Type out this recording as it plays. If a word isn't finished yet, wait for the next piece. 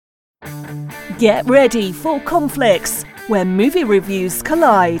Get ready for Conflicts, where movie reviews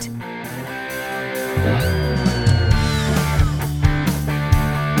collide.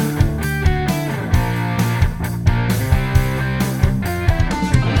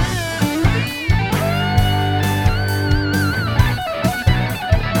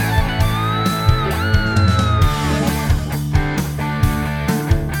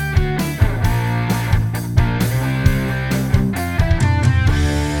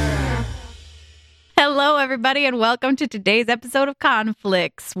 Hello, everybody, and welcome to today's episode of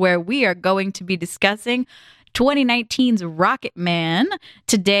Conflicts, where we are going to be discussing 2019's Rocket Man.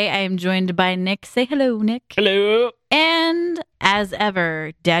 Today, I am joined by Nick. Say hello, Nick. Hello. And as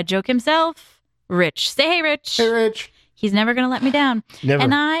ever, dad joke himself, Rich. Say hey, Rich. Hey, Rich. He's never going to let me down. Never.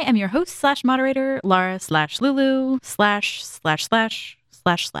 And I am your host / moderator, Laura / Lulu / //////.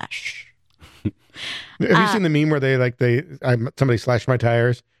 Have you seen the meme where somebody slashed my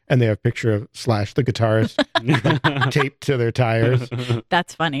tires and they have a picture of Slash the guitarist taped to their tires?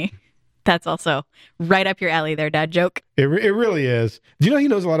 That's funny. That's also right up your alley there, dad joke. It really is. Do you know he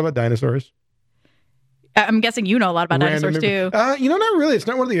knows a lot about dinosaurs? I'm guessing you know a lot about dinosaurs too. Not really. It's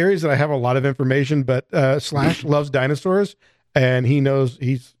not one of the areas that I have a lot of information, but Slash loves dinosaurs and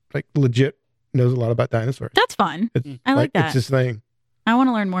he's like legit knows a lot about dinosaurs. That's fun. I like that. It's his thing. I want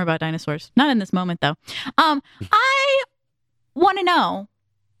to learn more about dinosaurs. Not in this moment, though. I want to know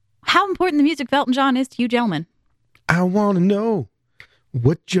how important the music of Elton John is to you gentlemen. I want to know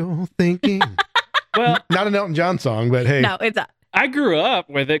what you're thinking. Well, not an Elton John song, but hey. No, it's not. I grew up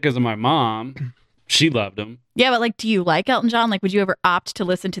with it because of my mom. She loved him. Yeah, but do you like Elton John? Would you ever opt to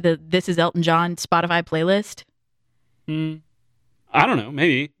listen to the This Is Elton John Spotify playlist? I don't know.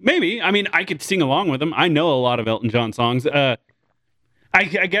 Maybe. I mean, I could sing along with him. I know a lot of Elton John songs. I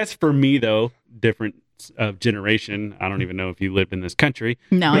guess for me, though, different of generation. I don't even know if you lived in this country.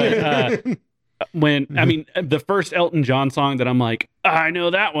 No. But, the first Elton John song that I'm like, I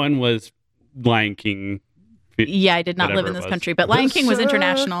know that one was Lion King. Yeah, I did not live in this country, but Lion King was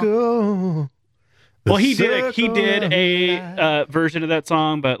international. Well, he did a version of that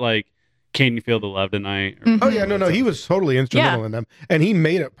song, but Can You Feel the Love Tonight? Oh, yeah, no, he was totally instrumental in them. And he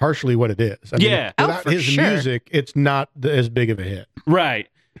made it partially what it is. Without his music, it's not as big of a hit. Right.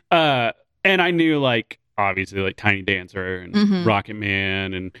 And I knew, obviously, Tiny Dancer and Rocket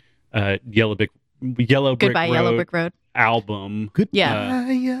Man and Yellow Brick Goodbye, Road Yellow Brick Road album. Goodbye,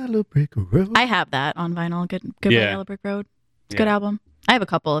 Yellow Brick Road. I have that on vinyl. Goodbye, Yellow Brick Road. It's a good album. I have a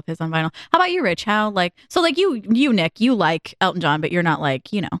couple of his on vinyl. How about you, Rich? You, Nick, you like Elton John, but you're not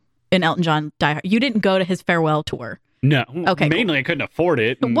an Elton John diehard. You didn't go to his farewell tour. No. Okay. Mainly, I couldn't afford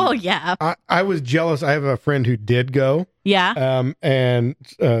it. Well, yeah. I was jealous. I have a friend who did go. Yeah. And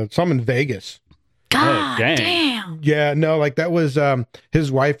some in Vegas. God damn. Yeah, no, that was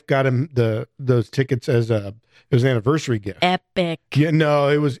his wife got him those tickets as it was an anniversary gift. Epic. Yeah, no,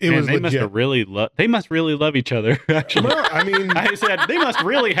 it was they legit. They must really love each other. Actually, No, I mean, I said they must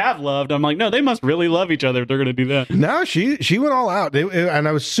really have loved. I'm like, no, they must really love each other if they're going to do that. No, she went all out, and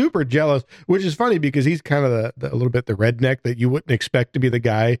I was super jealous. Which is funny because he's kind of a little bit the redneck that you wouldn't expect to be the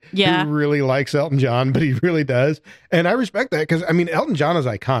guy who really likes Elton John, but he really does, and I respect that because Elton John is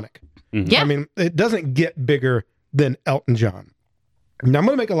iconic. Mm-hmm. Yeah. It doesn't get bigger than Elton John. Now, I'm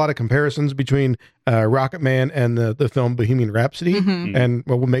going to make a lot of comparisons between Rocket Man and the film Bohemian Rhapsody, and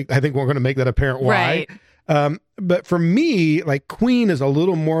I think we're going to make that apparent why. Right. But for me, Queen is a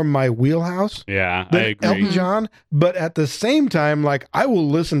little more my wheelhouse. Yeah, than I agree. Elton John, but at the same time, I will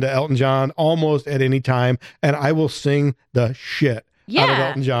listen to Elton John almost at any time, and I will sing the shit out of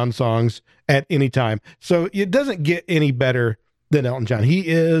Elton John songs at any time. So it doesn't get any better than Elton John. He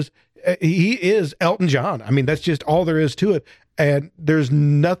is Elton John. That's just all there is to it. And there's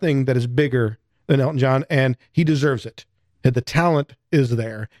nothing that is bigger than Elton John, and he deserves it. The talent is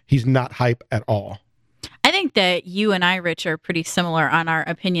there. He's not hype at all. I think that you and I, Rich, are pretty similar on our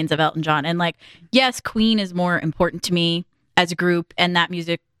opinions of Elton John. And yes, Queen is more important to me as a group, and that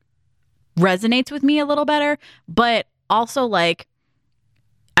music resonates with me a little better. But also,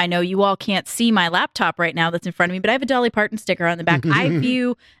 I know you all can't see my laptop right now that's in front of me, but I have a Dolly Parton sticker on the back. I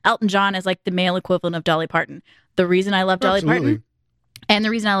view Elton John as the male equivalent of Dolly Parton. The reason I love Dolly Parton and the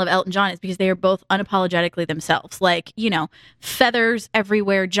reason I love Elton John is because they are both unapologetically themselves. Feathers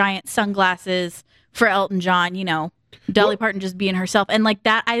everywhere, giant sunglasses for Elton John, Dolly Parton just being herself. And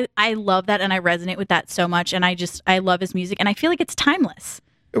that, I love that, and I resonate with that so much. And I love his music, and I feel like it's timeless.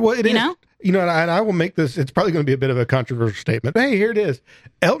 Well, it is. And I will make this, it's probably going to be a bit of a controversial statement. But hey, here it is.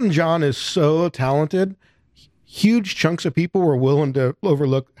 Elton John is so talented. Huge chunks of people were willing to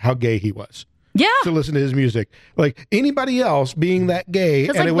overlook how gay he was. Yeah. to listen to his music. Like anybody else being that gay,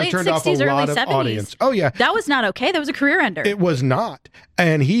 Because and it would late turn off a 60s, lot early of 70s. audience. Oh yeah, That was not okay. That was a career ender. it was not,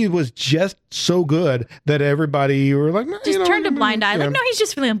 and he was just so good that everybody were like, Just turned a blind eye. yeah. Like, no, he's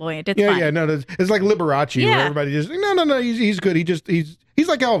just flamboyant. It's Yeah, fine. yeah, no, it's like Liberace, where Yeah. everybody just no, he's good. He's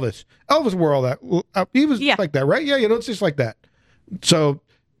like Elvis. Elvis wore all that. He was Yeah. like that, right? Yeah, it's just like that. So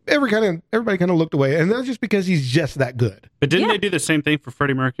everybody kind of looked away, and that's just because he's just that good. But didn't Yeah. they do the same thing for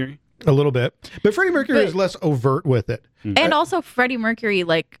Freddie Mercury? A little bit, but Freddie Mercury But- is less overt with it. And also, Freddie Mercury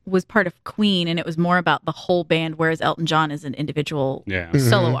was part of Queen, and it was more about the whole band, whereas Elton John is an individual Yeah.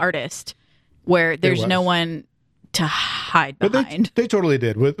 solo artist, where there's no was. one to hide But behind. they totally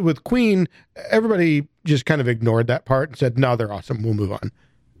did with Queen. Everybody just kind of ignored that part and said, "No, they're awesome. We'll move on."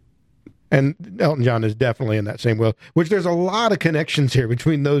 And Elton John is definitely in that same wheel. Which there's a lot of connections here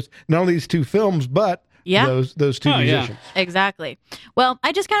between those, not only these two films, but Yeah. those two Oh, yeah. musicians. Exactly. Well,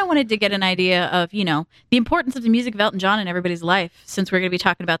 I just kind of wanted to get an idea of, the importance of the music of Elton John in everybody's life, since we're going to be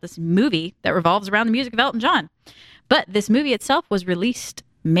talking about this movie that revolves around the music of Elton John. But this movie itself was released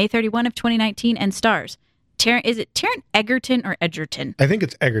May 31 of 2019 and stars is it Taron Egerton or Edgerton? I think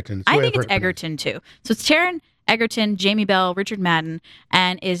it's Egerton. I think it's Egerton too. So it's Taron Egerton, Jamie Bell, Richard Madden,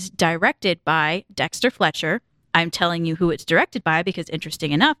 and is directed by Dexter Fletcher. I'm telling you who it's directed by because,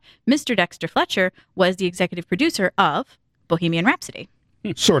 interesting enough, Mr. Dexter Fletcher was the executive producer of Bohemian Rhapsody.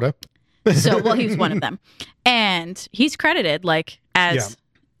 Sort of. So, well, he was one of them. And he's credited as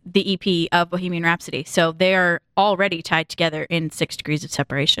the EP of Bohemian Rhapsody. So they are already tied together in 6 Degrees of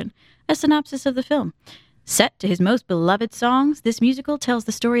Separation. A synopsis of the film. Set to his most beloved songs, this musical tells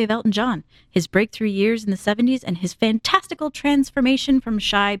the story of Elton John, his breakthrough years in the 70s, and his fantastical transformation from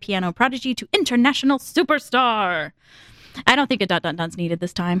shy piano prodigy to international superstar. I don't think a ... .'s needed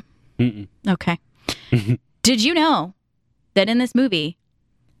this time. Mm-mm. Okay. Did you know that in this movie,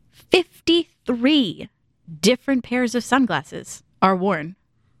 53 different pairs of sunglasses are worn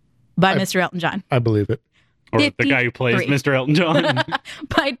by Mr. Elton John? I believe it. Or the guy who plays 53. Mr. Elton John.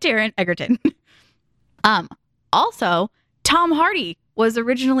 By Taron Egerton. Also, Tom Hardy was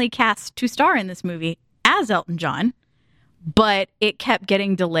originally cast to star in this movie as Elton John, but it kept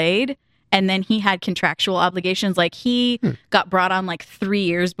getting delayed. And then he had contractual obligations. Like he got brought on 3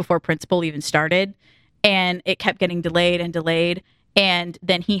 years before Principal even started. And it kept getting delayed and delayed. And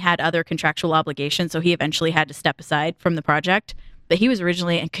then he had other contractual obligations. So he eventually had to step aside from the project. But he was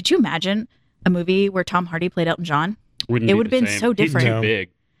originally, and could you imagine a movie where Tom Hardy played Elton John? Wouldn't It be would have the been same. so different. He's No. too big.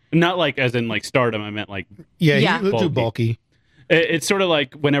 Not as in stardom. I meant Yeah, Yeah. he looked too bulky. it's sort of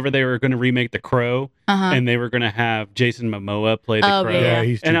like whenever they were going to remake The Crow Uh-huh. and they were going to have Jason Momoa play The Oh, Crow. yeah.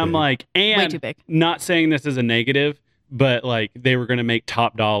 he's too And I'm big. like, Way and too big. not saying this as a negative, but they were going to make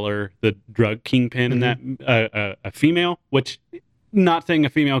Top Dollar the drug kingpin in that a female, which not saying a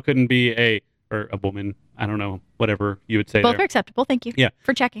female couldn't be a woman. I don't know, whatever you would say Both are there. acceptable. Thank you Yeah.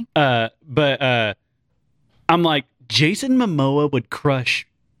 for checking. But I'm like, Jason Momoa would crush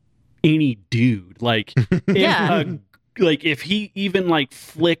any dude. Yeah. If he even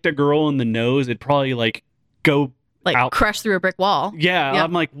flicked a girl in the nose, it'd probably go out. Crush through a brick wall. Yeah, Yeah.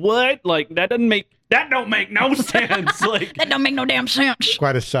 I'm like, what? That don't make no sense. That don't make no damn sense.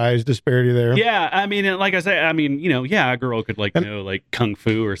 Quite a size disparity there. Yeah, I mean, and like I said, I mean, a girl could know kung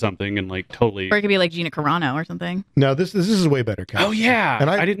fu or something and totally. Or it could be like Gina Carano or something. No, this is way better. Cast. Oh yeah, And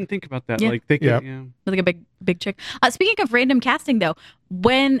I didn't think about that. Yeah. They could, Yeah. Like a big chick. Speaking of random casting, though,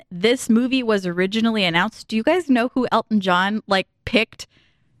 when this movie was originally announced, do you guys know who Elton John picked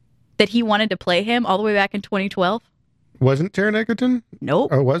that he wanted to play him all the way back in 2012? Wasn't Taron Egerton?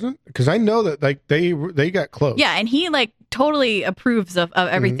 Nope. Or it wasn't? Because I know that they got close. Yeah, and he totally approves of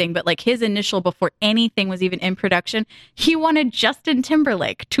everything, but his initial before anything was even in production, he wanted Justin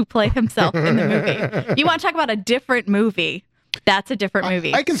Timberlake to play himself in the movie. You want to talk about a different movie? That's a different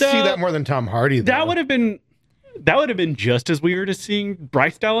movie. I can So, see that more than Tom Hardy. Though. That would have been just as weird as seeing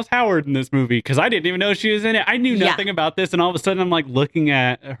Bryce Dallas Howard in this movie because I didn't even know she was in it. I knew Yeah. nothing about this, and all of a sudden I'm looking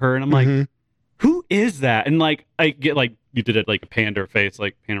at her and I'm like, Mhm. who is that? And I get you did it a pan to her face,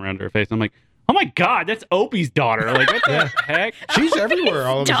 pan around to her face. And I'm like, oh my god, that's Opie's daughter. What the heck? She's everywhere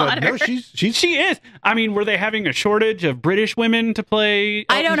all of a sudden. No, daughter. she She is. I mean, were they having a shortage of British women to play?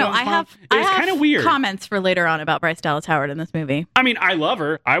 I don't Elton know. John's I mom? have It was kind of weird. comments for later on about Bryce Dallas Howard in this movie. I mean, I love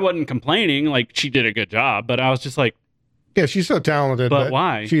her. I wasn't complaining. She did a good job, but I was just like, yeah, she's so talented. But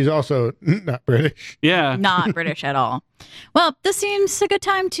why? She's also not British. yeah. Not British at all. Well, this seems a good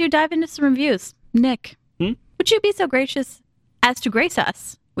time to dive into some reviews. Nick, would you be so gracious as to grace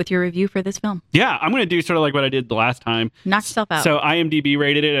us with your review for this film? Yeah, I'm going to do sort of what I did the last time. Knock yourself out. So IMDb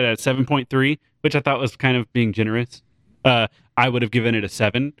rated it at a 7.3, which I thought was kind of being generous. I would have given it a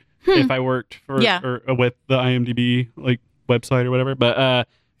 7 if I worked for or with the IMDb like website or whatever. But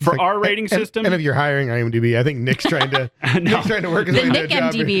for our rating system, and if you're hiring IMDb, I think Nick's trying to Nick's trying to work his way into a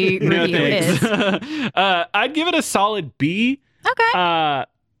job. MDB review is. I'd give it a solid B. Okay.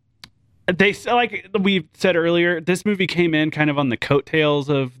 They like we said earlier, this movie came in kind of on the coattails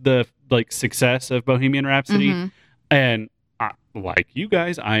of the like success of Bohemian Rhapsody, and like you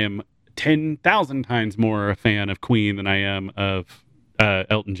guys, I am 10,000 times more a fan of Queen than I am of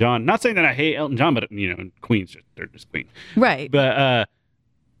Elton John. Not saying that I hate Elton John, but you know, Queen's they're just Queen, right? But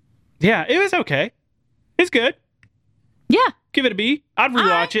yeah, it was okay. It's good. Yeah, give it a B. I'd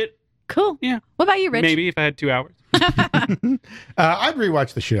rewatch it. Cool. Yeah. What about you, Rich? Maybe if I had 2 hours. I'd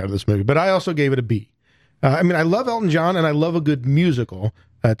rewatch the shit out of this movie, but I also gave it a B. I mean, I love Elton John and I love a good musical.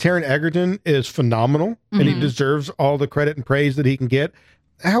 Taron Egerton is phenomenal and he deserves all the credit and praise that he can get.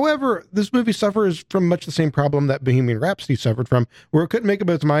 However, this movie suffers from much the same problem that Bohemian Rhapsody suffered from, where it couldn't make up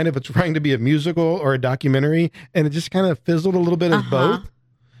its mind if it's trying to be a musical or a documentary, and it just kind of fizzled a little bit as both.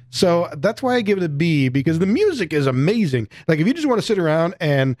 So that's why I give it a B, because the music is amazing. Like, if you just want to sit around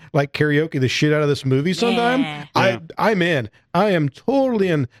and like karaoke the shit out of this movie sometime, I'm in. I am totally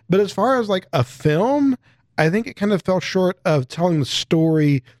in. But as far as like a film, I think it kind of fell short of telling the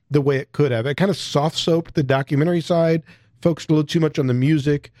story the way it could have. It kind of soft-soaped the documentary side, focused a little too much on the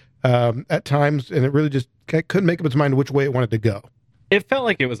music at times, and it really just couldn't make up its mind which way it wanted to go. It felt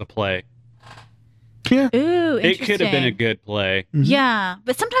like it was a play. Yeah. Ooh, it could have been a good play. Yeah,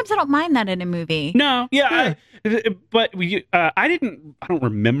 but sometimes I don't mind that in a movie. No, but I don't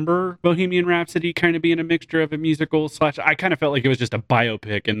remember Bohemian Rhapsody kind of being a mixture of a musical / I kind of felt like it was just a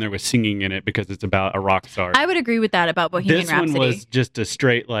biopic and there was singing in it because it's about a rock star. I would agree with that about Bohemian Rhapsody. This one was just a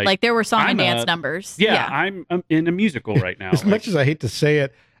straight like there were song and dance numbers. Yeah, I'm in a musical right now. As much as I hate to say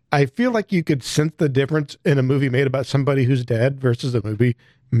it, I feel like you could sense the difference in a movie made about somebody who's dead versus a movie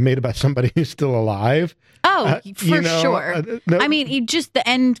made about somebody who's still alive. Oh, for sure. No. I mean, just the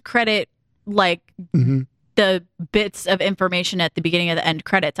end credit, like the bits of information at the beginning of the end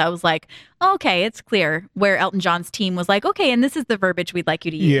credits, I was like, okay, it's clear where Elton John's team was like, okay, and this is the verbiage we'd like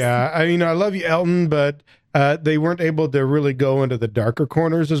you to use. Yeah, I love you, Elton, but they weren't able to really go into the darker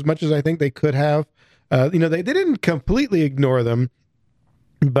corners as much as I think they could have. They didn't completely ignore them,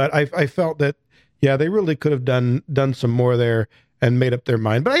 but I felt that, yeah, they really could have done some more there and made up their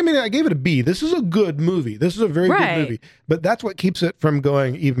mind. But I mean, I gave it a B. This is a good movie. This is a very good movie. But that's what keeps it from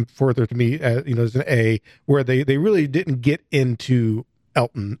going even further to me, as an A, where they really didn't get into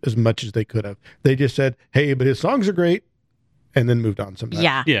Elton as much as they could have. They just said, hey, but his songs are great, and then moved on sometimes.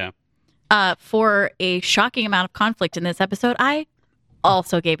 Yeah. For a shocking amount of conflict in this episode, I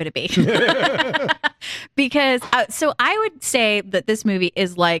also gave it a B. Because so I would say that this movie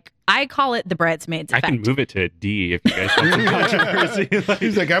is like, I call it the Bridesmaids effect. I can move it to a D if you guys want some controversy.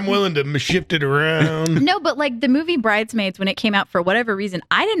 He's like, I'm willing to shift it around. No, but like the movie Bridesmaids, when it came out, for whatever reason,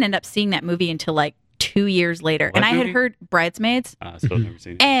 I didn't end up seeing that movie until like 2 years later. What and movie? I had heard Bridesmaids. Still never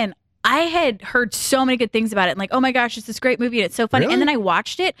seen it. And I had heard so many good things about it. And like, oh my gosh, it's this great movie and it's so funny. Really? And then I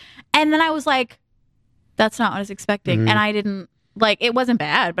watched it and then I was like, that's not what I was expecting. And I didn't, like, it wasn't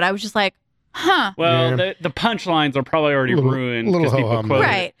bad, but I was just like, huh. Well, the punchlines are probably already ruined because people quote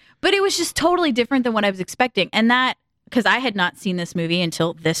it. But it was just totally different than what I was expecting. And that, because I had not seen this movie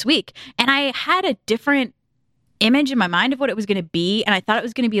until this week. And I had a different image in my mind of what it was going to be. And I thought it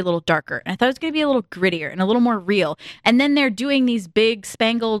was going to be a little darker. And I thought it was going to be a little grittier and a little more real. And then they're doing these big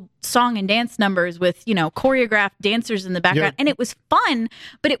spangled song and dance numbers with, choreographed dancers in the background. Yeah. And it was fun,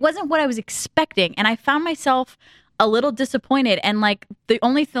 but it wasn't what I was expecting. And I found myself a little disappointed. And like the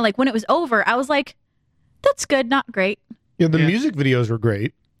only thing, like when it was over, I was like, that's good, not great. Yeah, the music videos were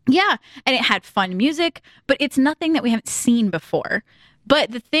great. Yeah, and it had fun music, but it's nothing that we haven't seen before.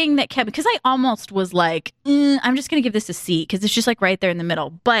 But the thing that kept, because I almost was like, I'm just going to give this a C because it's just like right there in the middle.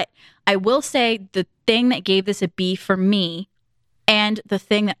 But I will say the thing that gave this a B for me, and the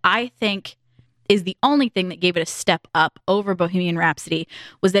thing that I think is the only thing that gave it a step up over Bohemian Rhapsody,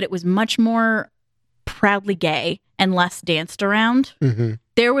 was that it was much more proudly gay and less danced around. Mm-hmm.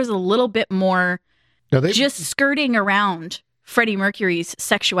 There was a little bit more just skirting around Freddie Mercury's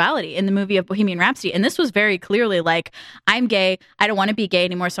sexuality in the movie of Bohemian Rhapsody. And this was very clearly like, I'm gay. I don't want to be gay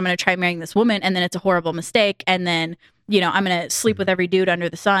anymore. So I'm going to try marrying this woman. And then it's a horrible mistake. And then, I'm going to sleep with every dude under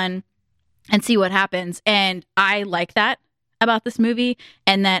the sun and see what happens. And I like that about this movie.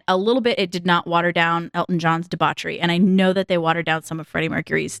 And that a little bit, it did not water down Elton John's debauchery. And I know that they watered down some of Freddie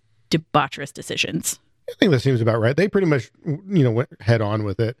Mercury's debaucherous decisions. I think that seems about right. They pretty much, went head on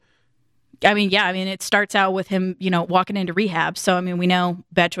with it. I mean, it starts out with him, walking into rehab. So, we know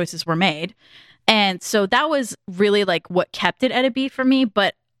bad choices were made. And so that was really like what kept it at a B for me.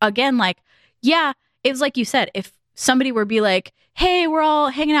 But again, like, yeah, it was like you said, if somebody were to be like, hey, we're all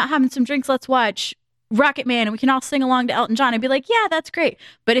hanging out having some drinks, let's watch Rocket Man and we can all sing along to Elton John, I'd be like, yeah, that's great.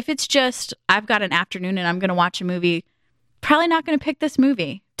 But if it's just, I've got an afternoon and I'm going to watch a movie, probably not going to pick this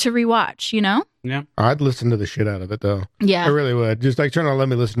movie to rewatch, you know? Yeah. I'd listen to the shit out of it, though. Yeah. I really would. Just like, turn on, let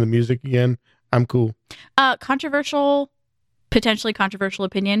me listen to music again. I'm cool. Potentially controversial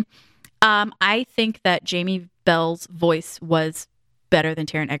opinion. I think that Jamie Bell's voice was better than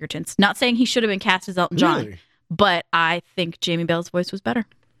Taron Egerton's. Not saying he should have been cast as Elton John, Really? but I think Jamie Bell's voice was better.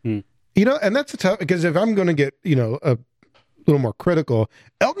 You know, and that's a tough, because if I'm going to get, you know, a little more critical,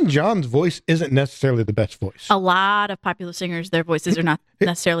 Elton John's voice isn't necessarily the best voice. A lot of popular singers, their voices are not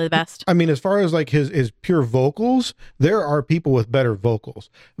necessarily the best. I mean, as far as like his pure vocals, there are people with better vocals,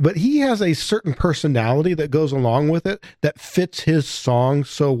 but he has a certain personality that goes along with it that fits his song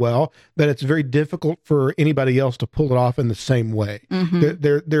so well that it's very difficult for anybody else to pull it off in the same way.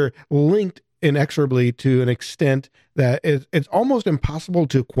 They're linked inexorably to an extent that it's almost impossible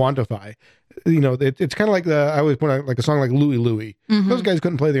to quantify. You know, it's kind of like I always point out like a song like Louie Louie. Those guys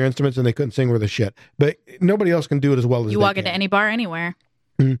couldn't play their instruments and they couldn't sing worth a shit, but nobody else can do it as well as You they walk can. into any bar anywhere.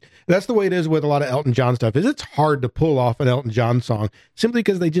 That's the way it is with a lot of Elton John stuff. Is it's hard to pull off an Elton John song simply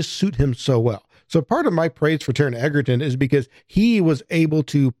because they just suit him so well. So part of my praise for Taron Egerton is because he was able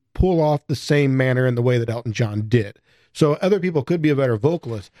to pull off the same manner in the way that Elton John did. So other people could be a better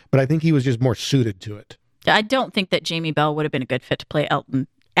vocalist, but I think he was just more suited to it. I don't think that Jamie Bell would have been a good fit to play Elton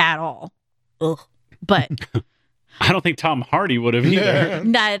at all. Ugh. But I don't think Tom Hardy would have either.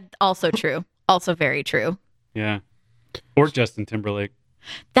 that also true. Also very true. Yeah. Or Justin Timberlake.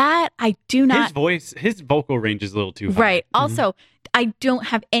 That I do not. His vocal range is a little too high. Right. Also, I don't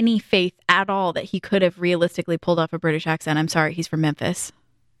have any faith at all that he could have realistically pulled off a British accent. I'm sorry, he's from Memphis.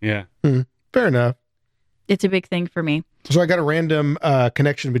 Yeah. Fair enough. It's a big thing for me. So I got a random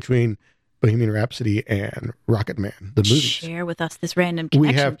connection between Bohemian Rhapsody and Rocket Man, the movies. Share with us this random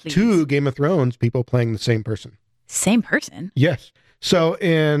connection, We have please. 2 Game of Thrones people playing the same person. Same person? Yes. So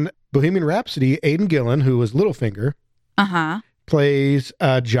in Bohemian Rhapsody, Aidan Gillen, who was Littlefinger, plays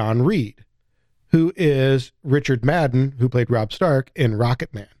John Reed, who is Richard Madden, who played Robb Stark in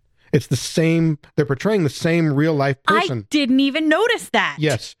Rocket Man. It's the same, they're portraying the same real life person. I didn't even notice that.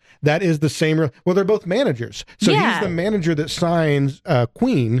 Yes, that is the same. Well, they're both managers. So Yeah. he's the manager that signs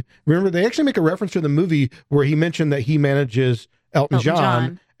Queen. Remember, they actually make a reference to the movie where he mentioned that he manages Elton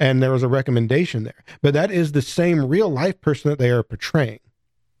John, and there was a recommendation there. But that is the same real life person that they are portraying.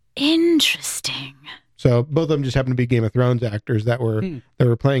 Interesting. So both of them just happen to be Game of Thrones actors that were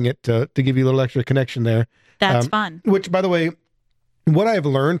playing it to give you a little extra connection there. That's fun. Which, by the way, what I've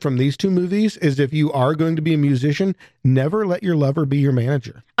learned from these 2 movies is if you are going to be a musician, never let your lover be your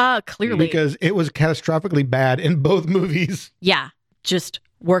manager. Clearly. Because it was catastrophically bad in both movies. Yeah. Just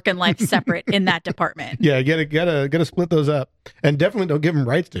work and life separate in that department. Yeah, gotta split those up. And definitely don't give them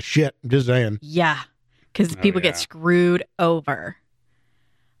rights to shit. I'm just saying. Yeah. Because people get screwed over.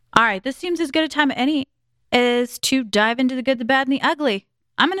 All right. This seems as good a time as any as to dive into the good, the bad, and the ugly.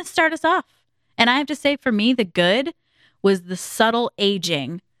 I'm going to start us off. And I have to say, for me, the good was the subtle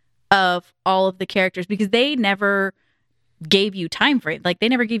aging of all of the characters, because they never gave you time frame. Like, they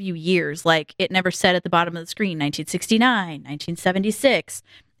never gave you years. Like, it never said at the bottom of the screen 1969, 1976,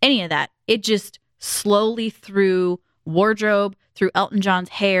 any of that. It just slowly through wardrobe, through Elton John's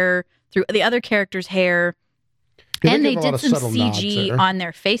hair, through the other characters' hair. Yeah, and they give a lot did of some subtle nods CG there. on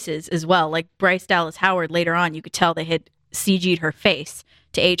their faces as well. Like Bryce Dallas Howard, later on, you could tell they had CG'd her face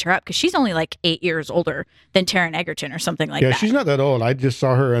to age her up, because she's only like 8 years older than Taron Egerton or something like Yeah, that. she's not that old. I just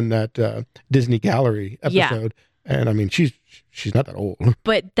saw her in that Disney Gallery episode. And I mean, she's not that old.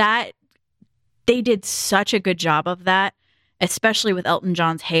 But that, they did such a good job of that, especially with Elton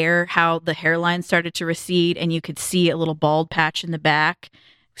John's hair, how the hairline started to recede and you could see a little bald patch in the back.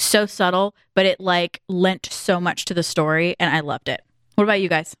 So subtle, but it like lent so much to the story, and I loved it. What about you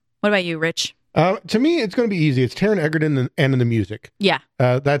guys? What about you, Rich? To me, it's going to be easy. It's Taron Egerton and the music. Yeah.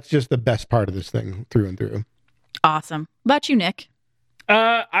 That's just the best part of this thing through and through. Awesome. What about you, Nick?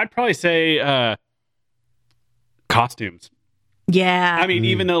 I'd probably say costumes. Yeah. I mean,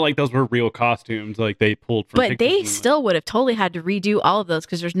 even though like those were real costumes, like they pulled from. But they still would have totally had to redo all of those,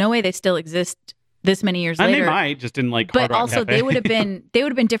 because there's no way they still exist this many years and later. they might just in like. But Hard Rock also Cafe. they would have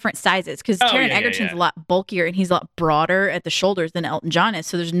been different sizes, because Taron Egerton's a lot bulkier and he's a lot broader at the shoulders than Elton John is.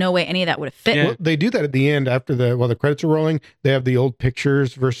 So there's no way any of that would have fit. Yeah. Well, they do that at the end after while the credits are rolling. They have the old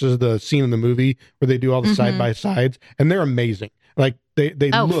pictures versus the scene in the movie where they do all the side by sides, and they're amazing. Like they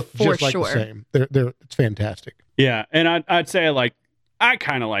look for just like sure. the same. They're it's fantastic. Yeah, and I'd say like I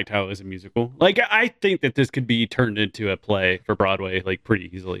kind of liked how it was a musical. Like, I think that this could be turned into a play for Broadway, like, pretty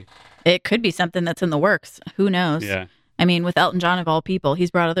easily. It could be something that's in the works. Who knows? Yeah. I mean, with Elton John of all people,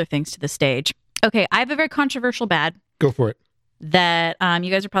 he's brought other things to the stage. Okay, I have a very controversial bad Go for it. that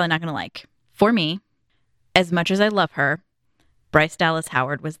you guys are probably not going to like. For me, as much as I love her, Bryce Dallas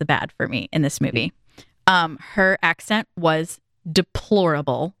Howard was the bad for me in this movie. Her accent was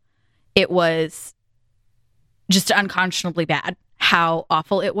deplorable. It was just unconscionably bad how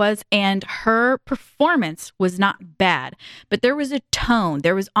awful it was. And her performance was not bad, but there was a tone.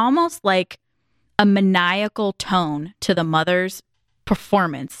 There was almost like a maniacal tone to the mother's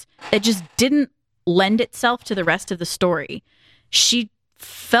performance that just didn't lend itself to the rest of the story. She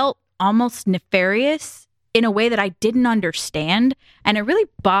felt almost nefarious in a way that I didn't understand, and it really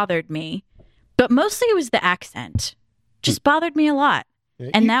bothered me. But mostly it was the accent. Just bothered me a lot.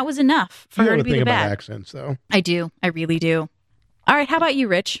 And that was enough for her to be the bad. About accents, though. I do. I really do. All right. How about you,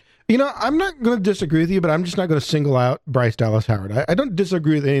 Rich? You know, I'm not going to disagree with you, but I'm just not going to single out Bryce Dallas Howard. I don't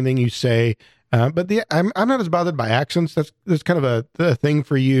disagree with anything you say, but I'm not as bothered by accents. That's kind of a thing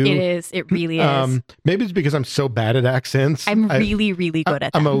for you. It is. It really is. Maybe it's because I'm so bad at accents. I'm really good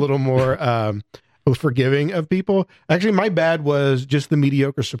at them. I'm a little more forgiving of people. Actually, my bad was just the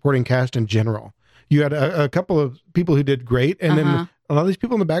mediocre supporting cast in general. You had a couple of people who did great, and then a lot of these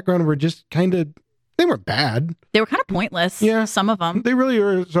people in the background were just they were bad. They were kind of pointless. Yeah. Some of them. They really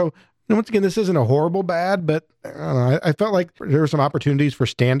were. So, once again, this isn't a horrible bad, but I don't know, I felt like there were some opportunities for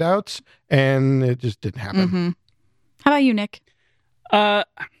standouts, and it just didn't happen. Mm-hmm. How about you, Nick? I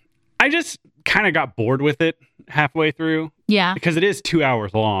just kind of got bored with it halfway through. Yeah. Because it is 2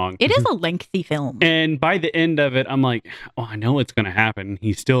 hours long. It is a lengthy film. And by the end of it, I'm like, oh, I know what's going to happen.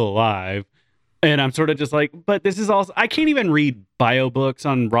 He's still alive. And I'm sort of just like, but this is also, I can't even read bio books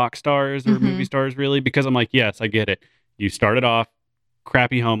on rock stars or movie stars, really, because I'm like, yes, I get it. You started off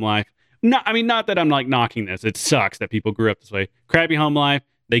crappy home life. No, I mean, not that I'm like knocking this. It sucks that people grew up this way. Crappy home life.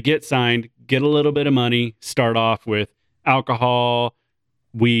 They get signed, get a little bit of money, start off with alcohol,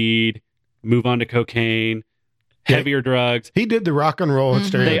 weed, move on to cocaine, heavier drugs. He did the rock and roll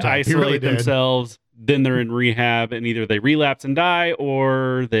stereotype. They isolate really themselves. Then they're in rehab, and either they relapse and die,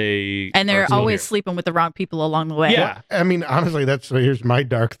 or they and they're are still always here. sleeping with the wrong people along the way. Yeah. I mean, honestly, here's my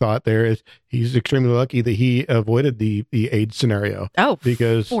dark thought. There is, he's extremely lucky that he avoided the AIDS scenario. Oh,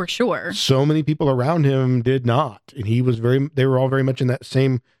 because for sure. so many people around him did not, and they were all very much in that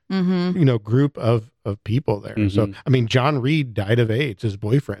same group of people there. Mm-hmm. So I mean, John Reed died of AIDS, his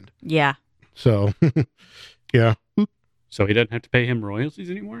boyfriend. Yeah. So yeah. So he doesn't have to pay him royalties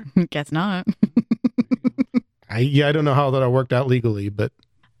anymore? Guess not. I don't know how that all worked out legally, but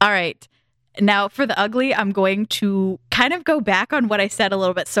All right. Now for the ugly, I'm going to kind of go back on what I said a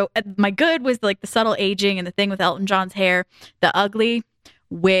little bit. So my good was like the subtle aging and the thing with Elton John's hair. The ugly,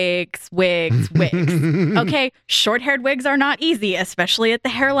 wigs. Okay, short-haired wigs are not easy, especially at the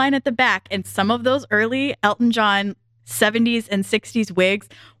hairline at the back. And some of those early Elton John 70s and 60s wigs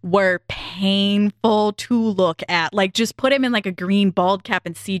were painful to look at. Like, just put him in like a green bald cap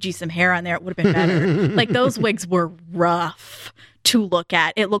and CG some hair on there, it would have been better. Like, those wigs were rough to look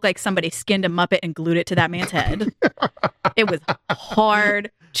at. It looked like somebody skinned a Muppet and glued it to that man's head. It was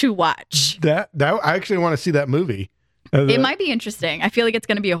hard to watch. that I actually want to see that movie. It might be interesting. I feel like it's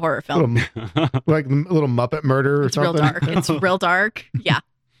going to be a horror film. Like a little Muppet murder or It's something. real dark. It's real dark. Yeah.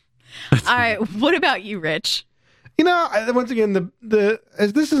 All right. What about you, Rich? You know, once again,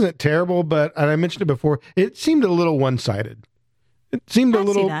 as this isn't terrible, but and I mentioned it before, it seemed a little one-sided. It seemed a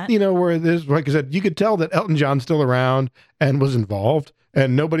little, where there's, like I said, you could tell that Elton John's still around and was involved,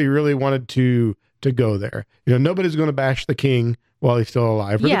 and nobody really wanted to go there. Nobody's going to bash the king while he's still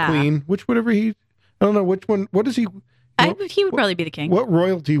alive, or the queen, I don't know which one. What is he? He would probably be the king. What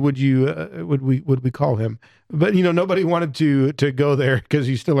royalty would would we call him? But nobody wanted to go there because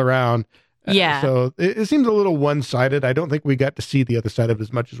he's still around. Yeah. So it seems a little one-sided. I don't think we got to see the other side of it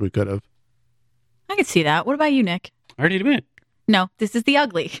as much as we could have. I could see that. What about you, Nick? I already admit. No, this is the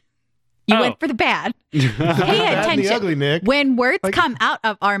ugly. You went for the bad. Pay attention. The ugly, Nick. When words come out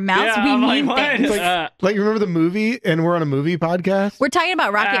of our mouths, we mean things. Like, you remember the movie, and we're on a movie podcast? We're talking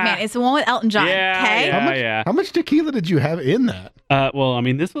about Rocket Man. It's the one with Elton John. Okay. How much tequila did you have in that? Well, I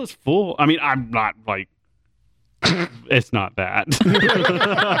mean, this was full. I mean, I'm not like, it's not that.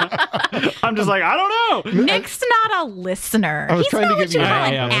 I'm just like, I don't know. Nick's not a listener. He's not what you call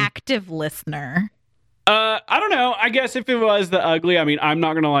an active listener. I don't know. I guess if it was the ugly, I mean, I'm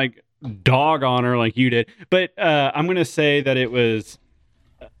not going to like dog on her like you did, but I'm going to say that it was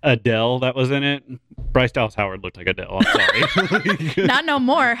Adele that was in it. Bryce Dallas Howard looked like Adele. I'm sorry. Not no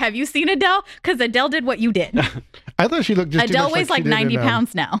more. Have you seen Adele? Because Adele did what you did. I thought she looked just too Adele much weighs like she did 90 in,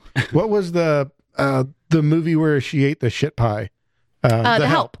 pounds now. What was the movie where she ate the shit pie? The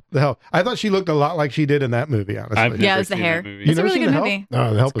Help. The Help. I thought she looked a lot like she did in that movie, honestly. I've Yeah, never it was the seen hair. that movie. It's a never really seen good The movie. Help?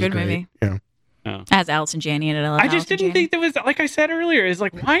 Oh, The Help It's a was good great. movie. Yeah. Oh. As Allison Janney in it. I just didn't think there was, like I said earlier, is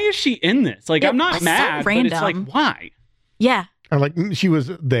like, why is she in this? Like, It I'm not was so mad, but it's like, random. why? Yeah. Or like she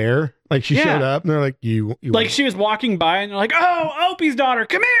was there, like she Yeah. showed up, and they're like, "You Like, she was walking by, and they're like, oh, Opie's daughter,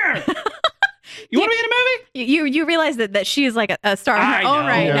 come here. You want to be in a movie? You realize that she is like a star in her I own know.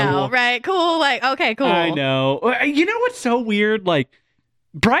 right Yeah. now, right? Cool. Like, okay, cool. I know. You know what's so weird? Like,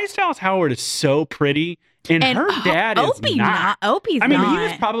 Bryce Dallas Howard is so pretty, and her dad Opie is not. Opie's I mean, not. he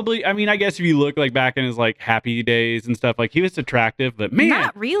was probably. I mean, I guess if you look like back in his like happy days and stuff, like he was attractive, but man,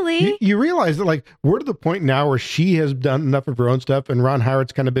 Not really. You realize that, like, we're to the point now where she has done enough of her own stuff, and Ron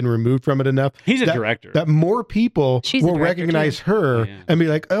Howard's kind of been removed from it enough. he's a that, director. That more people She's a will director, recognize her Yeah. and be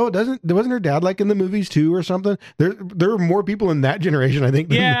like, "Oh, wasn't her dad like in the movies too, or something?" There are more people in that generation, I think.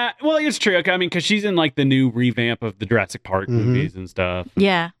 than- Yeah, well, it's true. Okay, I mean, because she's in like the new revamp of the Jurassic Park Mhm. movies and stuff.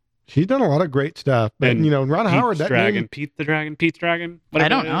 Yeah. she's done a lot of great stuff. But And Ron Howard, that name, Pete's Dragon, I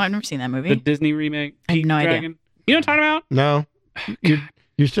don't know. it is. I've never seen that movie. The Disney remake. I have Pete's no idea. Dragon. You know what I'm talking about? no,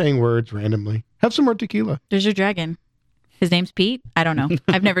 you're saying words randomly. Have some more tequila. There's your dragon. His name's Pete. I don't know.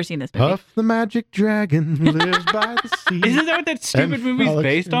 I've never seen this movie. Puff the magic dragon lives by the sea. Isn't that what that stupid And movie's frolics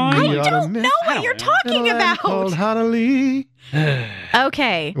based in on? the I don't autumn know I what don't you're know. talking in a land called about. Honolulu.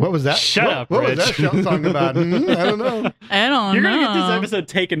 Okay. What was that? Shut What- up, What was Rich. that song about? I don't know. I don't You're know. gonna get this episode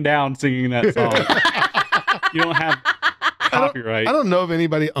taken down singing that song. You don't have copyright. I don't know if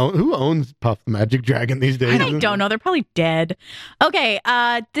anybody who owns Puff the Magic Dragon these days. I don't know. They're probably dead. Okay.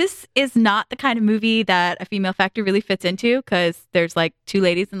 This is not the kind of movie that a female factor really fits into because there's like two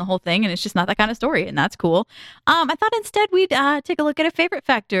ladies in the whole thing, and it's just not that kind of story, and that's cool. I thought instead we'd take a look at a favorite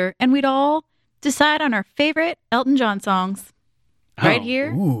factor, and we'd all decide on our favorite Elton John songs right Oh.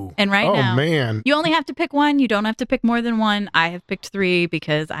 here Ooh. and right oh now. man. You only have to pick one. You don't have to pick more than one. I have picked 3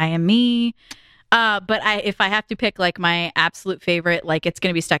 because I am me. But if I have to pick like my absolute favorite, like it's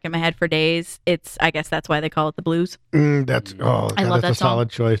going to be stuck in my head for days. I guess that's why they call it the blues. That's God, I love that's that a solid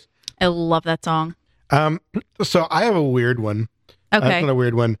choice. I love that song. So I have a weird one. Okay. That's not a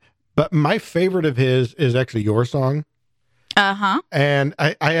weird one, but my favorite of his is actually your song, Uh-huh. and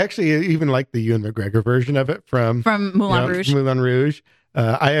I actually even like the Ewan McGregor version of it from From Moulin Rouge. Moulin Rouge.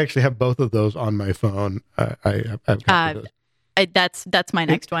 I actually have both of those on my phone. I've got those. That's my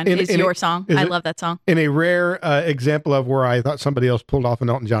next one. in- Is in- your song. is I it- love that song. In a rare example of where I thought somebody else pulled off an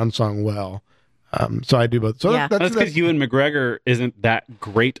Elton John song well. So I do both. So Yeah. That's because Ewan McGregor isn't that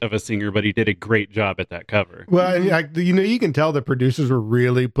great of a singer, but he did a great job at that cover. well, you can tell the producers were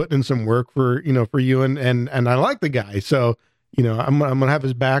really putting in some work for Ewan, and I like the guy. So, I'm going to have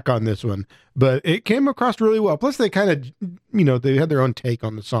his back on this one, but it came across really well. Plus they kind of, they had their own take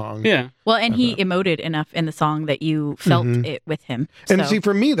on the song. Yeah. Well, and he emoted enough in the song that you felt it with him. And So- see,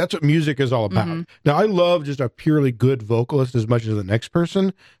 for me, that's what music is all about. Now, I love just a purely good vocalist as much as the next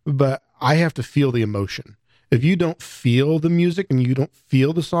person, but I have to feel the emotion. If you don't feel the music and you don't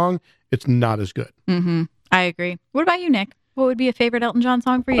feel the song, it's not as good. I agree. What about you, Nick? What would be a favorite Elton John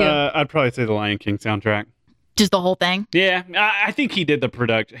song for you? I'd probably say the Lion King soundtrack. Just the whole thing? Yeah, I think he did the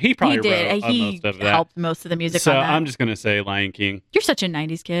production. He probably He did. wrote He most of that. helped most of the music So on that. I'm just gonna say Lion King. You're such a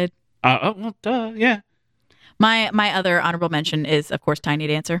 90s kid. Oh well, duh, yeah. My other honorable mention is, of course, Tiny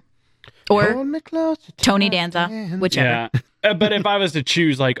Dancer. Or Hold me close to Tony my Danza, hand. whichever. Yeah. But if I was to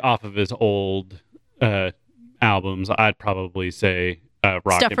choose like off of his old albums, I'd probably say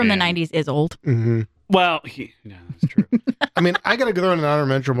Rocket Stuff from Man. the 90s is old. Mhm. Well, yeah, that's true. I mean, I got to throw in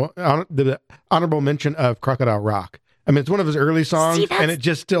the honorable mention of Crocodile Rock. I mean, it's one of his early songs, See, that's- and it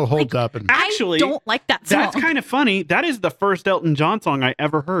just still holds up. And Actually, I don't like that song. That's kind of funny. That is the first Elton John song I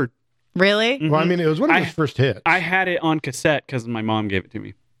ever heard. Really? well, I mean, it was one of his first hits. I had it on cassette because my mom gave it to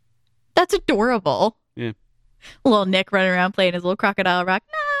me. That's adorable. Yeah. Little Nick running around playing his little Crocodile Rock.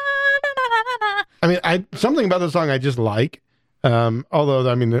 Na, na, na, na, na. I mean, something about the song I just like. Although,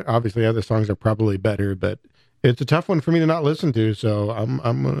 I mean, obviously other songs are probably better, but it's a tough one for me to not listen to. So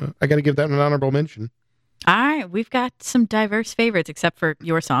I got to give that an honorable mention. All right, we've got some diverse favorites, except for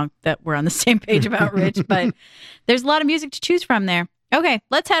your song that we're on the same page about, Rich. But there's a lot of music to choose from there. Okay,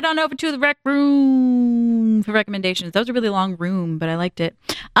 let's head on over to the rec room for recommendations. That was a really long room, but I liked it.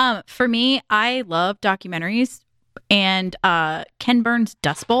 For me, I love documentaries, and Ken Burns'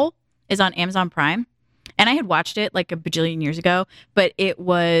 Dust Bowl is on Amazon Prime. And I had watched it like a bajillion years ago, but it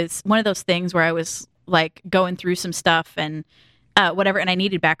was one of those things where I was like going through some stuff and whatever, and I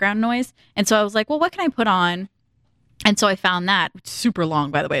needed background noise. And so I was like, well, what can I put on? And so I found that. It's super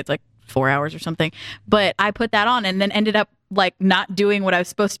long, by the way. It's like 4 hours or something. But I put that on and then ended up like not doing what I was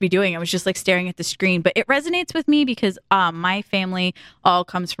supposed to be doing. I was just like staring at the screen. But it resonates with me because my family all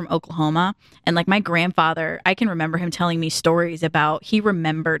comes from Oklahoma. And like my grandfather, I can remember him telling me stories about he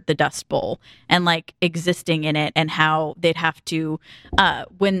remembered the Dust Bowl and like existing in it and how they'd have to,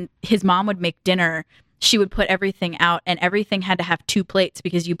 when his mom would make dinner, she would put everything out and everything had to have 2 plates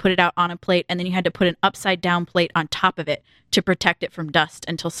because you put it out on a plate and then you had to put an upside down plate on top of it to protect it from dust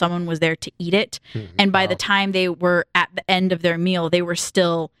until someone was there to eat it. And by the time they were at the end of their meal, they were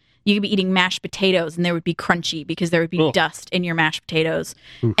still, you could be eating mashed potatoes and they would be crunchy because there would be dust in your mashed potatoes.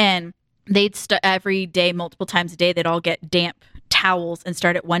 And they'd every day, multiple times a day, they'd all get damp towels and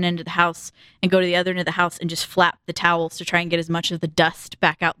start at one end of the house and go to the other end of the house and just flap the towels to try and get as much of the dust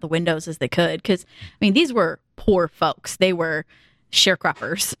back out the windows as they could. Because, I mean, these were poor folks. They were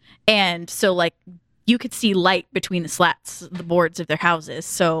sharecroppers. And so, like, you could see light between the slats, the boards of their houses.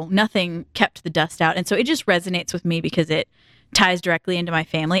 So nothing kept the dust out. And so it just resonates with me because it ties directly into my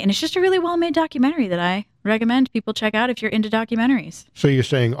family. And it's just a really well-made documentary that I recommend people check out if you're into documentaries. So you're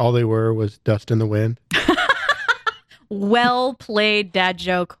saying all they were was dust in the wind? Well played, dad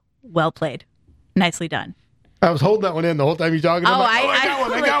joke. Well played. Nicely done. I was holding that one in the whole time you're talking. I got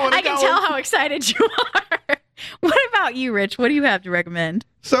one. I can tell how excited you are. What about you, Rich? What do you have to recommend?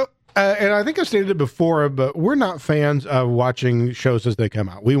 So, and I think I stated it before, but we're not fans of watching shows as they come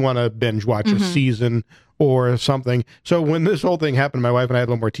out. We want to binge watch a season or something. So when this whole thing happened, my wife and I had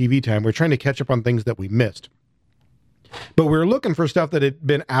a little more TV time. We're trying to catch up on things that we missed. But we were looking for stuff that had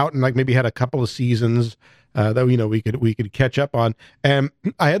been out and like maybe had a couple of seasons that we could catch up on. And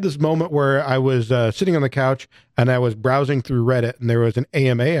I had this moment where I was sitting on the couch and I was browsing through Reddit, and there was an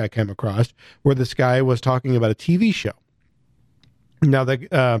AMA I came across where this guy was talking about a TV show. Now,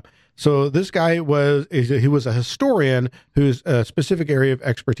 so this guy was a historian whose specific area of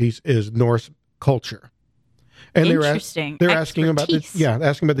expertise is Norse culture. And Interesting. They're asking about the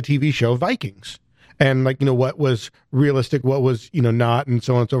TV show Vikings. And like, what was realistic, what was, not, and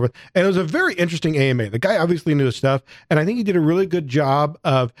so on and so forth. And it was a very interesting AMA. The guy obviously knew his stuff. And I think he did a really good job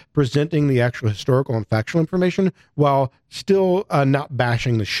of presenting the actual historical and factual information while still not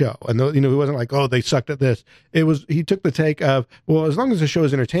bashing the show. And, he wasn't like, oh, they sucked at this. He took the take of, well, as long as the show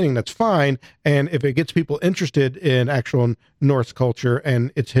is entertaining, that's fine. And if it gets people interested in actual Norse culture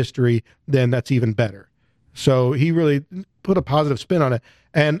and its history, then that's even better. So he really put a positive spin on it.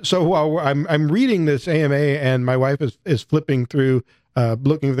 And so while I'm reading this AMA and my wife is flipping through,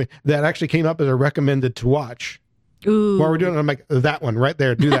 looking for things, that actually came up as a recommended to watch. Ooh. While we're doing it, I'm like, that one right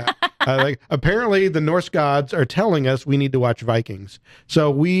there, do that. Apparently the Norse gods are telling us we need to watch Vikings. So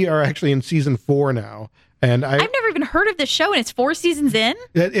we are actually in season 4 now. And I've never even heard of this show, and it's 4 seasons in?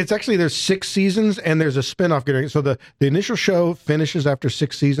 It's actually, there's 6 seasons, and there's a spinoff getting. So the initial show finishes after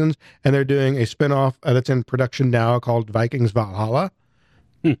 6 seasons, and they're doing a spinoff that's in production now called Vikings Valhalla.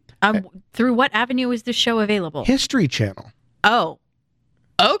 Through what avenue is this show available? History Channel. Oh,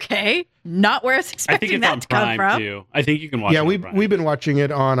 okay. Not where I was expecting that to come from. Too. I think you can watch it on Prime. We've been watching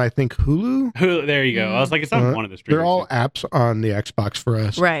it on, I think, Hulu. Hulu, there you go. I was like, it's on one of the streamers. They're all apps on the Xbox for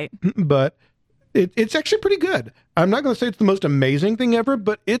us. Right. But it's actually pretty good. I'm not going to say it's the most amazing thing ever,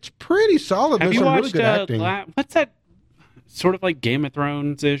 but it's pretty solid. Have There's you some watched really good acting. what's that sort of like Game of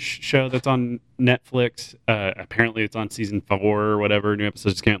Thrones-ish show that's on Netflix? Apparently it's on season 4 or whatever. New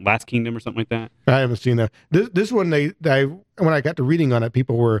episodes just came out. Last Kingdom or something like that. I haven't seen that. This one, when I got to reading on it,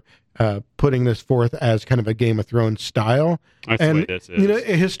 people were putting this forth as kind of a Game of Thrones style. That's the way this is.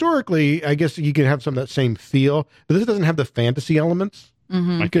 Historically, I guess you can have some of that same feel, but this doesn't have the fantasy elements.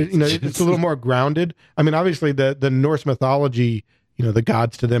 Because it's a little more grounded. I mean, obviously the Norse mythology, the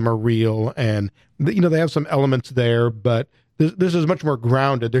gods to them are real, and they have some elements there, but this is much more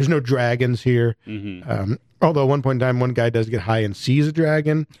grounded. There's no dragons here. Although at one point in time, one guy does get high and sees a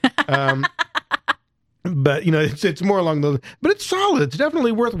dragon. But it's more along those. But it's solid. It's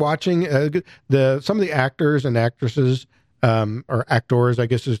definitely worth watching. Some of the actors and actresses, or actors, I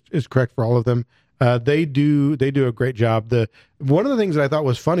guess is correct for all of them. They do a great job. One of the things that I thought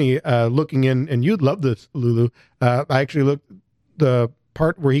was funny, looking in, and you'd love this, Lulu. I actually looked the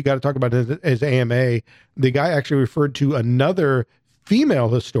part where he got to talk about his AMA. The guy actually referred to another female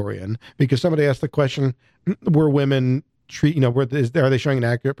historian because somebody asked the question: were women are they showing an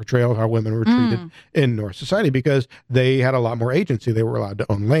accurate portrayal of how women were treated in Norse society? Because they had a lot more agency. They were allowed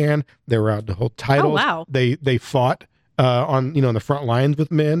to own land. They were allowed to hold titles. Oh, wow. They fought on the front lines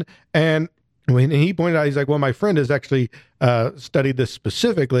with men. And when he pointed out, he's like, well, my friend has actually studied this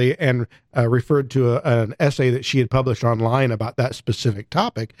specifically and referred to an essay that she had published online about that specific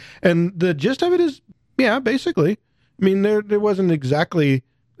topic. And the gist of it is, yeah, basically, I mean, there wasn't exactly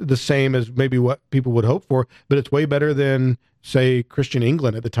the same as maybe what people would hope for, but it's way better than, say, Christian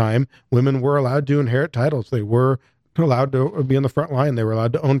England at the time. Women were allowed to inherit titles. They were allowed to be on the front line. They were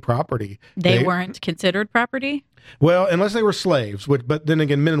allowed to own property. They weren't considered property? Well, unless they were slaves, but then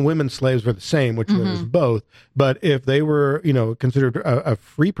again, men and women slaves were the same, which was both. But if they were, considered a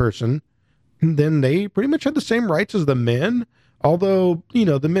free person, then they pretty much had the same rights as the men. Although,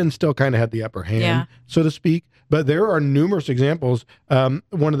 the men still kind of had the upper hand, so to speak. But there are numerous examples. One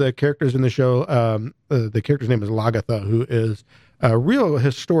of the characters in the show, the character's name is Lagatha, who is a real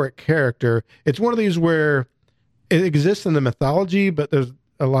historic character. It's one of these where it exists in the mythology, but there's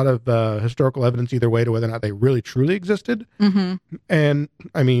a lot of historical evidence either way to whether or not they really truly existed. And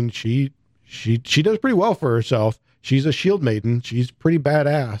I mean, she does pretty well for herself. She's a shield maiden. She's pretty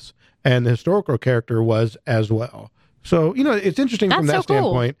badass, and the historical character was as well. So it's interesting from that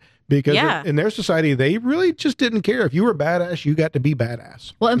standpoint because in their society they really just didn't care if you were badass. You got to be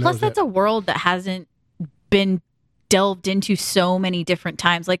badass. Well, and plus that's a world that hasn't been delved into so many different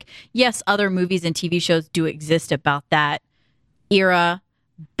times. Like, yes, other movies and TV shows do exist about that era,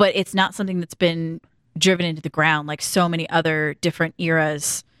 but it's not something that's been driven into the ground like so many other different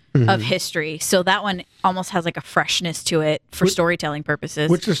eras of history. So that one almost has like a freshness to it for storytelling purposes.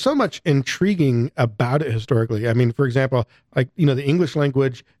 Which is so much intriguing about it historically. I mean, for example, like, the English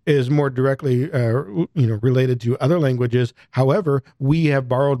language is more directly, related to other languages. However, we have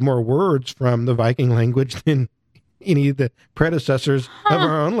borrowed more words from the Viking language than any of the predecessors of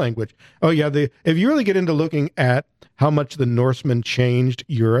our own language. Oh yeah. If you really get into looking at how much the Norsemen changed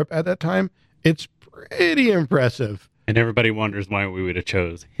Europe at that time, it's pretty impressive. And everybody wonders why we would have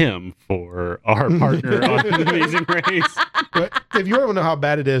chose him for our partner on The Amazing Race. But if you want to know how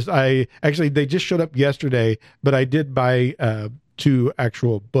bad it is, they just showed up yesterday, but I did buy 2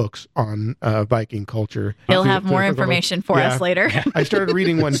 actual books on Viking culture. He'll have more information for us later. I started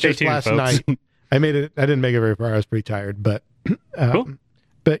reading one just last night. I didn't make it very far. I was pretty tired, but cool.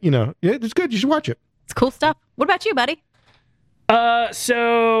 But it's good. You should watch it. It's cool stuff. What about you, buddy?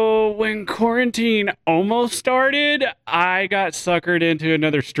 So when quarantine almost started, I got suckered into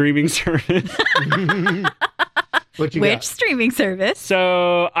another streaming service. Which streaming service?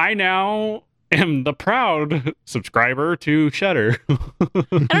 So I now am the proud subscriber to Shudder.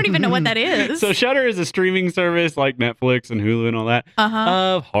 I don't even know what that is. So Shudder is a streaming service like Netflix and Hulu and all that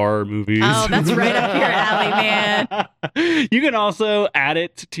of horror movies. Oh, that's right up your alley, man. You can also add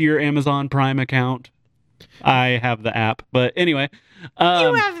it to your Amazon Prime account. I have the app, but anyway. You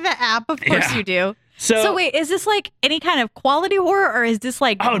have the app, of course you do. So wait, is this like any kind of quality horror, or is this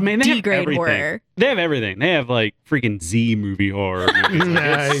like D-grade horror? They have everything. They have like freaking Z movie horror movies.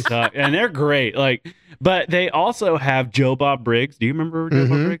 Nice. And they're great. But they also have Joe Bob Briggs. Do you remember Joe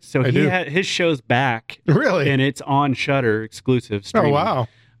Bob Briggs? So his show's back. Really? And it's on Shudder exclusive streaming. Oh,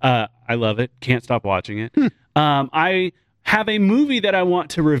 wow. I love it. Can't stop watching it. I have a movie that I want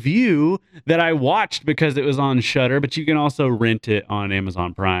to review that I watched because it was on Shudder, but you can also rent it on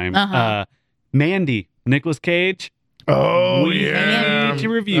Amazon Prime. Mandy, Nicolas Cage. Oh, we need to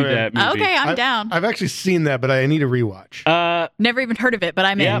review that movie. Okay, I'm down. I've actually seen that, but I need a rewatch. Never even heard of it, but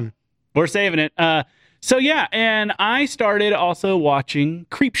I'm in. We're saving it. And I started also watching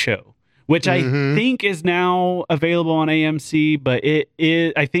Creepshow, which I think is now available on AMC, but it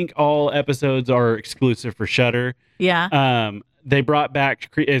is. I think all episodes are exclusive for Shudder. Yeah. They brought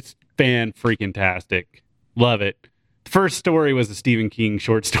back. It's fan-freaking-tastic. Love it. First story was a Stephen King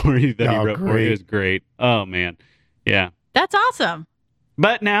short story that he wrote for it. It was great. Oh man. Yeah. That's awesome.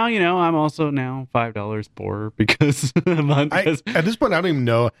 But now, I'm also now $5 poorer because a month. At this point, I don't even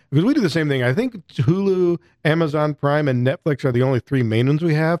know, because we do the same thing. I think Hulu, Amazon Prime, and Netflix are the only 3 main ones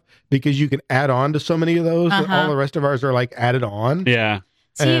we have, because you can add on to so many of those. All the rest of ours are like added on. Yeah.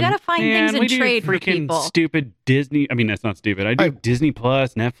 So you got to find things and trade for people. Stupid Disney. I mean, that's not stupid. I do Disney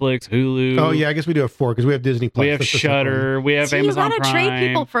Plus, Netflix, Hulu. Oh yeah, I guess we do have 4 because we have Disney Plus. We have Shudder. We have Amazon Prime. You got to trade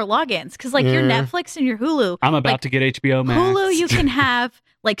people for logins, because like your Netflix and your Hulu. I'm about to get HBO Max. Hulu, you can have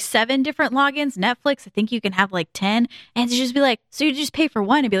like 7 different logins. Netflix, I think you can have like 10. And to just be like, so you just pay for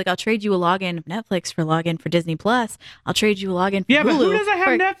one and be like, I'll trade you a login of Netflix for login for Disney Plus. I'll trade you a login for Hulu. But who doesn't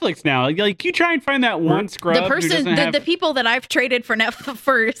have Netflix now? Like you try and find that one scrub. The people that I've traded for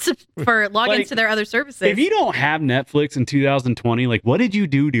for logins to their other services. If you don't have Netflix in 2020, like what did you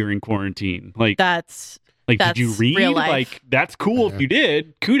do during quarantine? Like that's did you read? Real life. Like that's cool if you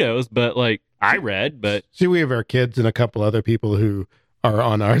did. Kudos, but like I read, but see, we have our kids and a couple other people who are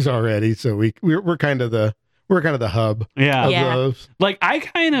on ours already, so we're kind of the hub of those. Like I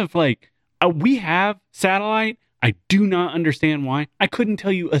kind of we have satellite. I do not understand why. I couldn't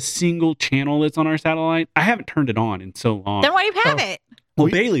tell you a single channel that's on our satellite. I haven't turned it on in so long. Then why do you have it? Well,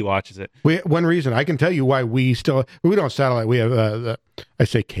 Bailey watches it. One reason I can tell you why we don't have satellite. We have I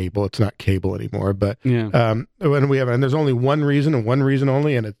say cable. It's not cable anymore, but when we have, and there's only one reason and one reason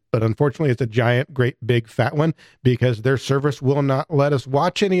only, but unfortunately it's a giant, great, big, fat one because their service will not let us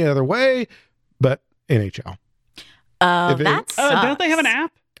watch any other way, but NHL. Oh, that sucks. Don't they have an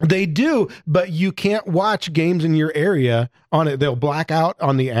app? They do, but you can't watch games in your area on it. They'll black out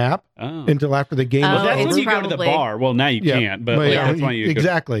on the app until after the game. Well, is that's over. when you go to the bar. Well, now you can't, but that's why you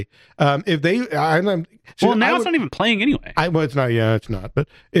exactly. If they, now it's not even playing anyway. Well, it's not. Yeah, it's not. But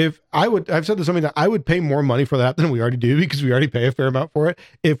I've said to somebody that I would pay more money for that than we already do because we already pay a fair amount for it.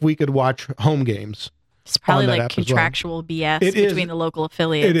 If we could watch home games. It's probably like contractual BS between the local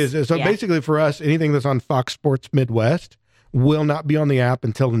affiliates. It is. So basically, for us, anything that's on Fox Sports Midwest will not be on the app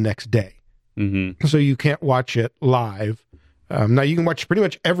until the next day. Mm-hmm. So you can't watch it live. Now you can watch pretty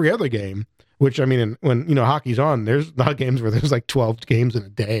much every other game, which I mean, when hockey's on, there's a lot of games where there's like 12 games in a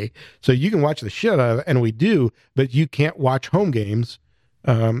day. So you can watch the shit out of it, and we do, but you can't watch home games.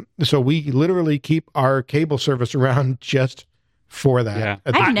 So we literally keep our cable service around just for that. Yeah.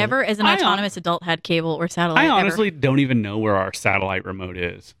 I've never, as an autonomous adult, had cable or satellite. I honestly don't even know where our satellite remote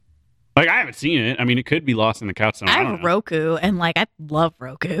is. Like, I haven't seen it. I mean, it could be lost in the couch somewhere. I have Roku, and I love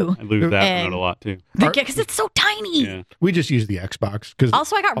Roku. I lose that remote a lot too. Because it's so tiny. Yeah. We just use the Xbox.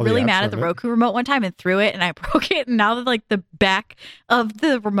 Also, I got really mad at the Roku remote one time and threw it, and I broke it. And now that the back of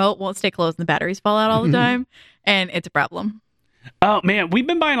the remote won't stay closed, and the batteries fall out all the time, and it's a problem. Oh man, we've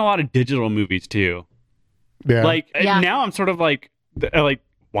been buying a lot of digital movies too. Yeah. Now I'm sort of like.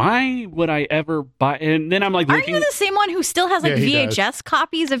 Why would I ever buy? And then I'm like, aren't you the same one who still has VHS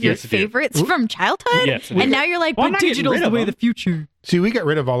copies of your favorites from childhood? Yes, and now you're like, but digital's the way of the future. See, we got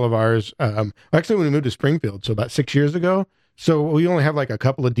rid of all of ours. Actually, when we moved to Springfield, so about 6 years ago. So we only have a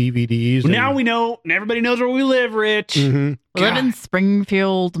couple of DVDs. Now we know, and everybody knows where we live, Rich. Mm-hmm. We live in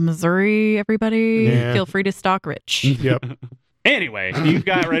Springfield, Missouri, everybody. Yeah. Feel free to stalk Rich. Yep. Anyway, you've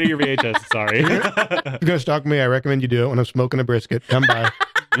got rid of your VHS. Sorry. If you're going to stalk me, I recommend you do it when I'm smoking a brisket. Come by.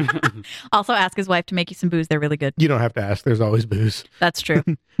 Also, ask his wife to make you some booze. They're really good. You don't have to ask. There's always booze. That's true.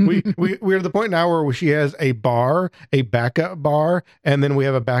 We're at the point now where she has a bar, a backup bar, and then we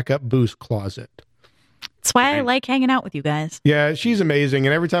have a backup booze closet. That's why I like hanging out with you guys. Yeah, she's amazing.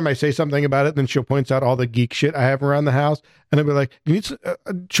 And every time I say something about it, then she'll point out all the geek shit I have around the house. And I'll be like,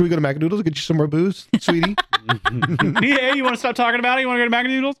 should we go to Macadoodles and get you some more booze, sweetie? Yeah, you want to stop talking about it? You want to go to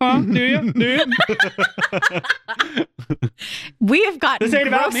Macadoodles, huh? Do you? We have gotten This ain't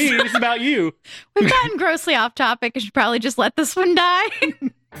about me. This is about you. We've gotten grossly off topic. I should probably just let this one die.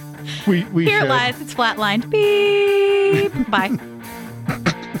 We Here it lies. It's flatlined. Beep. Bye.